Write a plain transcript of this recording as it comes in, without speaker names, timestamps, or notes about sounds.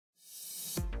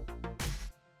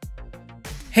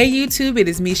Hey YouTube, it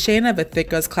is me Shayna of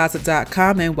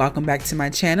thickgirlscloset.com and welcome back to my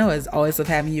channel. As always, love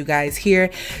having you guys here.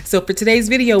 So for today's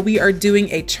video, we are doing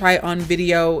a try on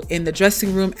video in the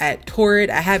dressing room at Torrid.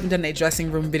 I haven't done a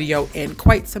dressing room video in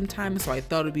quite some time, so I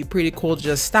thought it'd be pretty cool to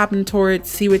just stop in Torrid,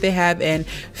 see what they have, and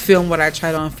film what I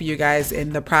tried on for you guys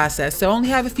in the process. So I only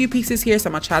have a few pieces here, so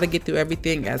I'm gonna try to get through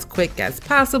everything as quick as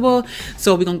possible.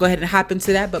 So we're gonna go ahead and hop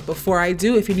into that. But before I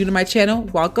do, if you're new to my channel,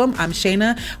 welcome. I'm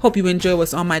Shayna. Hope you enjoy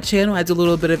what's on my channel. I do a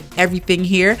little bit of everything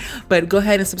here, but go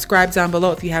ahead and subscribe down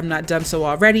below if you have not done so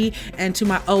already. And to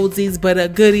my oldies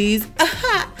but goodies,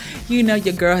 you know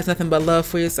your girl has nothing but love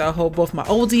for you, so I hope both my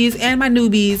oldies and my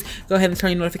newbies go ahead and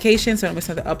turn your notifications so I don't miss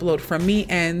another upload from me.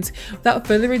 And without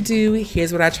further ado,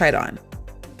 here's what I tried on.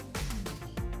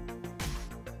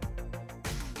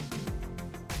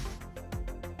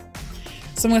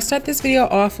 So I'm gonna start this video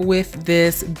off with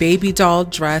this baby doll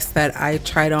dress that I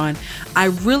tried on. I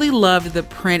really loved the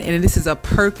print, and this is a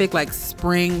perfect like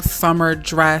spring summer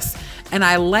dress. And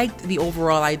I liked the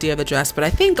overall idea of the dress, but I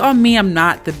think on me, I'm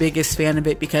not the biggest fan of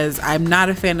it because I'm not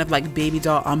a fan of like baby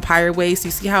doll umpire waist.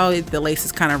 You see how the lace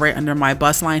is kind of right under my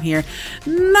bust line here?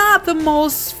 Not the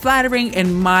most flattering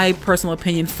in my personal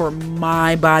opinion for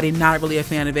my body, not really a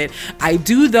fan of it. I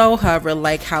do though, however,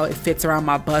 like how it fits around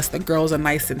my bust. The girls are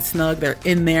nice and snug, they're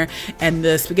in there, and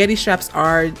the spaghetti straps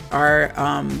are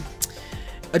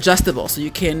adjustable, so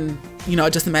you can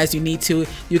adjust them as you need to.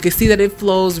 You can see that it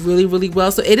flows really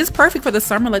well, so it is perfect for the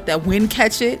summer. Let that wind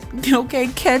catch it, okay,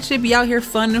 catch it, be out here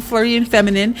fun and flirty and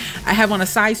feminine. I have on a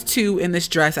size 2 in this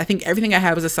dress. I think everything I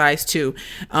have is a size 2.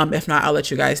 If not, I'll let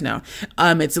you guys know.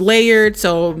 It's layered,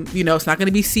 so it's not going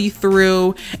to be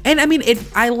see-through, and I mean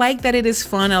I like that it is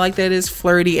fun. I like that it is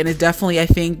flirty, and it definitely, I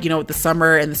think, with the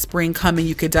summer and the spring coming,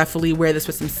 you could definitely wear this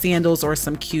with some sandals or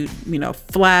some cute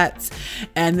flats.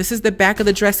 And this is the back of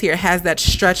the dress here. It has that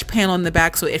stretch panel in the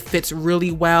back, so it fits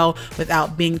really well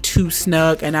without being too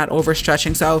snug and not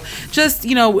overstretching. So just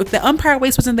if the umpire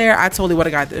waist wasn't there, I totally would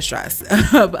have got this dress.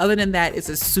 But other than that, it's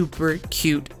a super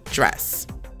cute dress.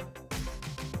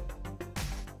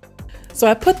 So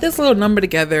I put this little number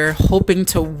together hoping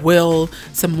to will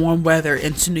some warm weather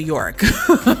into New York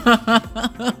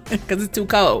because it's too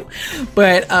cold.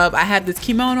 But I had this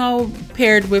kimono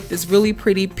paired with this really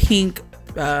pretty pink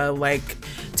like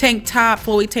tank top,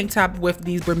 flowy tank top with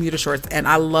these Bermuda shorts, and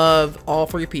I love all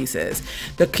 3 pieces.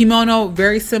 The kimono,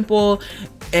 very simple,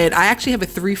 and I actually have a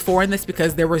 3/4 in this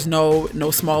because there was no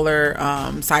smaller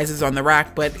sizes on the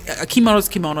rack. But a kimono is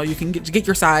kimono. You can get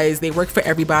your size. They work for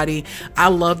everybody. I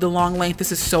love the long length.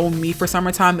 This is so me for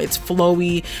summertime. It's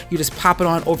flowy. You just pop it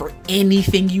on over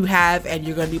anything you have, and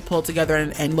you're gonna be pulled together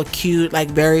and look cute, like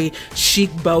very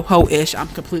chic boho-ish. I'm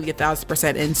completely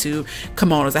 1000% into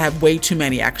kimonos. I have way too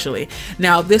many actually.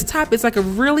 Now this top is like a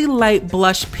really light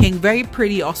blush pink, very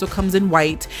pretty. Also comes in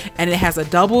white, and it has a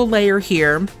double layer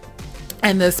here.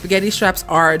 And the spaghetti straps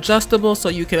are adjustable, so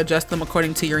you can adjust them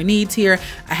according to your needs here.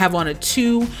 I have on a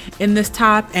 2 in this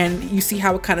top, and you see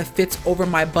how it kind of fits over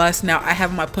my bust. Now I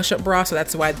have my push-up bra, so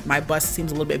that's why my bust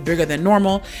seems a little bit bigger than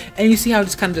normal. And you see how it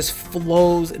just kind of just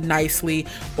flows nicely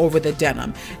over the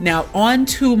denim. Now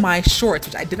onto my shorts,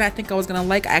 which I did not think I was gonna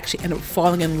like. I actually ended up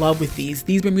falling in love with these.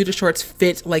 These Bermuda shorts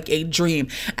fit like a dream.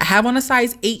 I have on a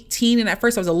size 18, and at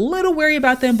first I was a little wary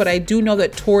about them, but I do know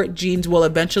that Torrid jeans will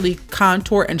eventually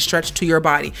contour and stretch to your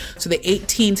body, so the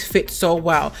 18s fit so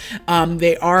well.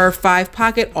 They are 5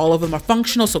 pocket, all of them are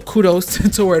functional, so kudos to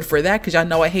Torrid for that, because y'all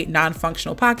know I hate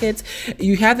non-functional pockets.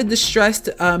 You have the distressed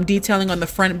detailing on the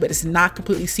front, but it's not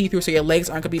completely see-through, so your legs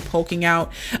aren't gonna be poking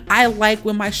out. I like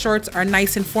when my shorts are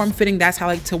nice and form-fitting. That's how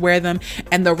I like to wear them,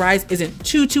 and the rise isn't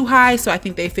too high, so I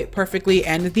think they fit perfectly.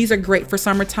 And these are great for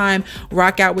summertime.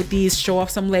 Rock out with these, show off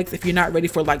some legs if you're not ready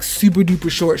for like super duper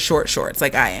short shorts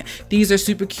like I am. These are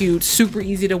super cute, super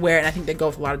easy to wear, and I think they go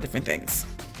with a lot of different things.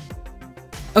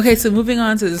 Okay, so moving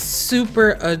on to this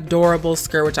super adorable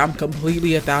skirt, which I'm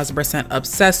completely 1000%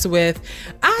 obsessed with.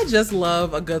 I just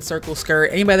love a good circle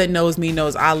skirt. Anybody that knows me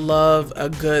knows I love a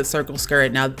good circle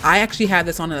skirt. Now, I actually have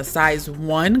this on in a size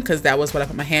 1 because that was what I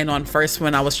put my hand on first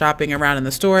when I was shopping around in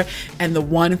the store, and the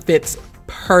 1 fits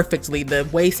perfectly. The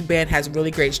waistband has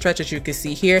really great stretch, as you can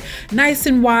see here, nice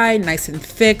and wide, nice and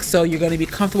thick, so you're going to be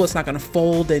comfortable. It's not going to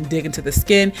fold and dig into the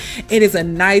skin. It is a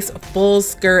nice full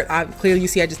skirt. Clearly you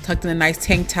see I just tucked in a nice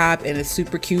tank top, and it's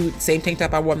super cute. Same tank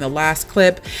top I wore in the last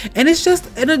clip, and it's just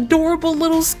an adorable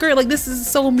little skirt. Like, this is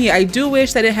so me. I do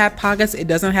wish that it had pockets. It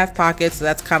doesn't have pockets, so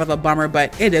that's kind of a bummer,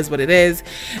 but it is what it is.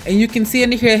 And you can see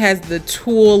under here it has the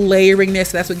tulle layering there,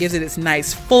 so that's what gives it its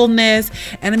nice fullness.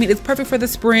 And I mean, it's perfect for the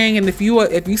spring, and if you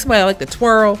if you somebody like to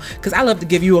twirl, because I love to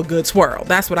give you a good twirl.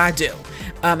 That's what I do.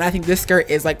 I think this skirt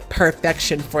is like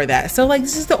perfection for that. So like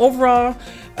this is the overall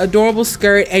adorable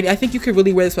skirt, and I think you could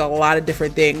really wear this with a lot of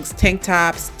different things: tank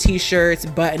tops, t-shirts,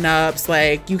 button-ups.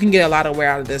 Like you can get a lot of wear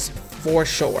out of this for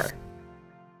sure.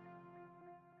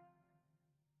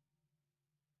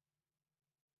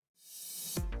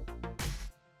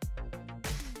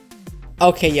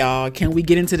 Okay, y'all, can we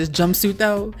get into this jumpsuit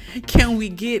though? Can we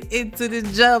get into this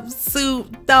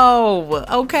jumpsuit though?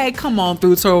 Okay, come on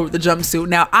through to the jumpsuit.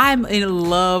 Now, I'm in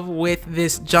love with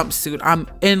this jumpsuit. I'm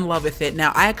in love with it.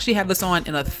 Now, I actually have this on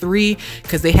in a 3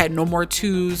 because they had no more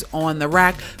 2s on the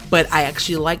rack, but I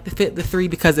actually like the fit the 3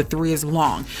 because the 3 is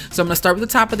long. So I'm gonna start with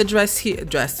the top of the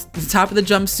the top of the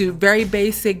jumpsuit, very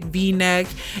basic V-neck.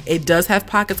 It does have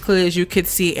pockets, clearly as you could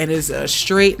see, and is a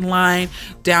straight line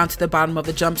down to the bottom of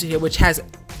the jumpsuit here, which has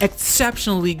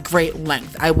exceptionally great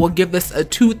length. I will give this a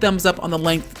 2 thumbs up on the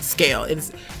length scale.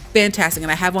 It's fantastic, and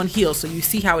I have on heels, so you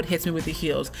see how it hits me with the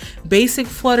heels. Basic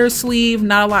flutter sleeve,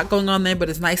 not a lot going on there, but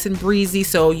it's nice and breezy,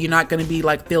 so you're not going to be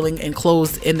like feeling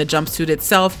enclosed in the jumpsuit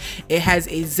itself. It has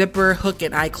a zipper, hook,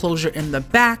 and eye closure in the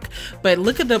back, but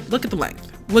look at the length.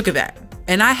 Look at that.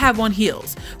 And I have on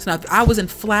heels. So now if I was in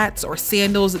flats or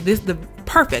sandals,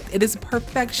 perfect. It is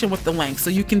perfection with the length. So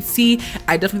you can see,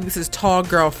 I definitely think this is tall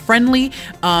girl friendly.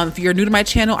 If you're new to my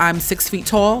channel, I'm 6 feet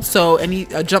tall. So a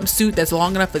jumpsuit that's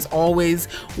long enough is always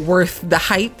worth the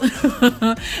hype.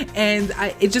 And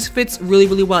it just fits really,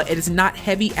 really well. It is not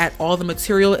heavy at all. The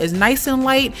material is nice and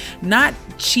light, not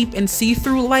cheap and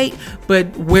see-through light,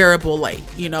 but wearable light,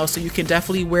 you know, so you can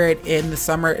definitely wear it in the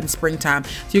summer and springtime.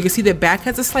 So you can see the back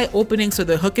has a slight opening, so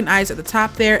the hook and eyes at the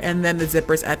top there, and then the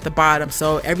zippers at the bottom.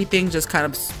 So everything just kind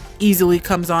of easily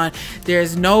comes on.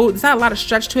 There's not a lot of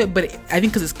stretch to it, but I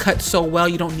think because it's cut so well,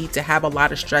 you don't need to have a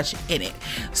lot of stretch in it.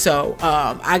 So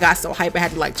I got so hype I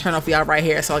had to like turn off y'all right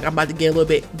here. So like I'm about to get a little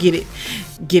bit, get it,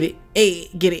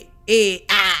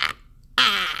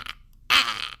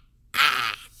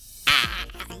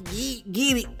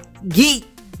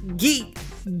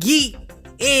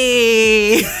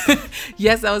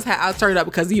 yes, I'll turn it up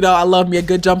because, you know, I love me a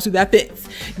good jumpsuit that fits.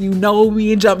 You know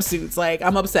me in jumpsuits. Like,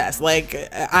 I'm obsessed. Like,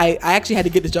 I actually had to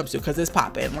get this jumpsuit because it's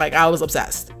popping. Like, I was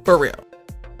obsessed. For real.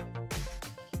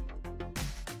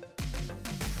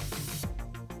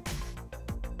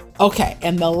 Okay,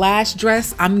 and the last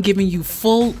dress, I'm giving you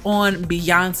full on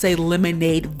Beyonce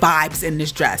Lemonade vibes in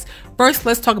this dress. First,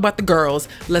 let's talk about the girls.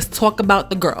 Let's talk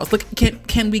about the girls. Look,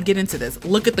 can we get into this?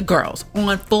 Look at the girls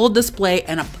on full display,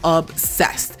 and I'm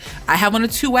obsessed. I have on a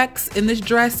 2X in this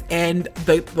dress, and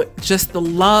just the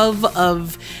love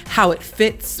of how it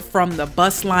fits from the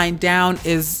bust line down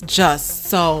is just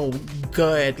so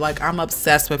good. Like, I'm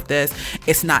obsessed with this.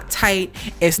 It's not tight.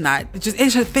 It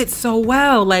just fits so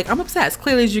well. Like, I'm obsessed,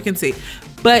 clearly as you can see.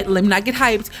 But let me not get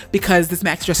hyped because this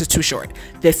maxi dress is too short.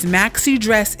 This maxi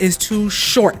dress is too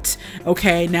short.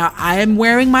 Okay, now I am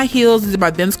wearing my heels. These are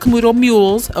my Vince Camuto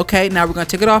mules. Okay, now we're gonna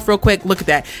take it off real quick. Look at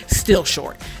that, still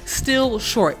short, still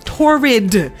short.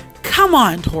 Torrid, come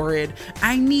on, Torrid.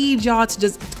 I need y'all to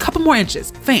just a couple more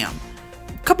inches, fam.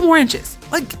 A couple more inches.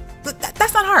 Like,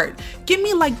 that's not hard. Give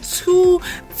me like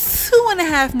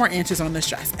 2.5 more inches on this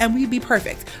dress and we'd be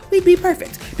perfect. We'd be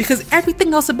perfect because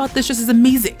everything else about this dress is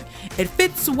amazing. It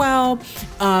fits well.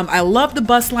 I love the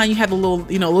bust line. You have a little,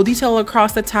 little detail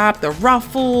across the top, the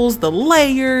ruffles, the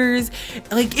layers.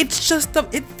 Like, it's just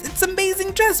it's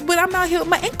amazing dress, but I'm out here with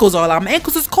my ankles all out. My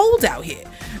ankles is cold out here.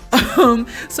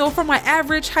 So for my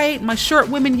average height, my short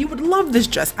women, you would love this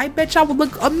dress. I bet y'all would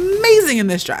look amazing in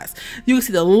this dress. You can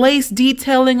see the lace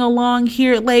detailing along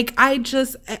here. Like, I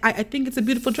think it's a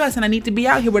beautiful dress, and I need to be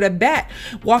out here with a bat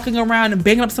walking around and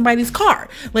banging up somebody's car.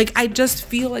 Like, I just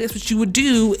feel like that's what you would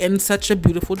do in such a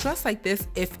beautiful dress like this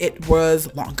if it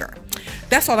was longer.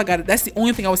 That's all I got. That's the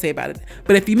only thing I would say about it.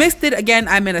 But if you missed it, again,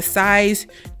 I'm in a size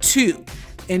 2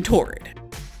 in Torrid.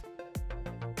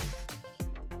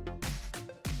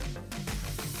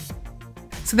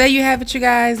 So there you have it, you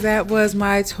guys. That was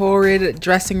my Torrid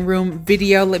dressing room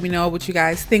video. Let me know what you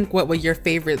guys think. What were your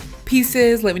favorite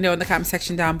pieces? Let me know in the comment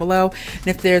section down below. And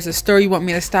if there's a store you want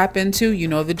me to stop into, you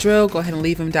know the drill. Go ahead and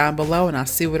leave them down below and I'll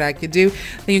see what I can do.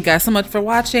 Thank you guys so much for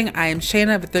watching. I am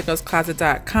Shayna of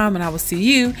thergoescloset.com, and I will see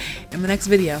you in the next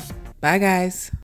video. Bye, guys.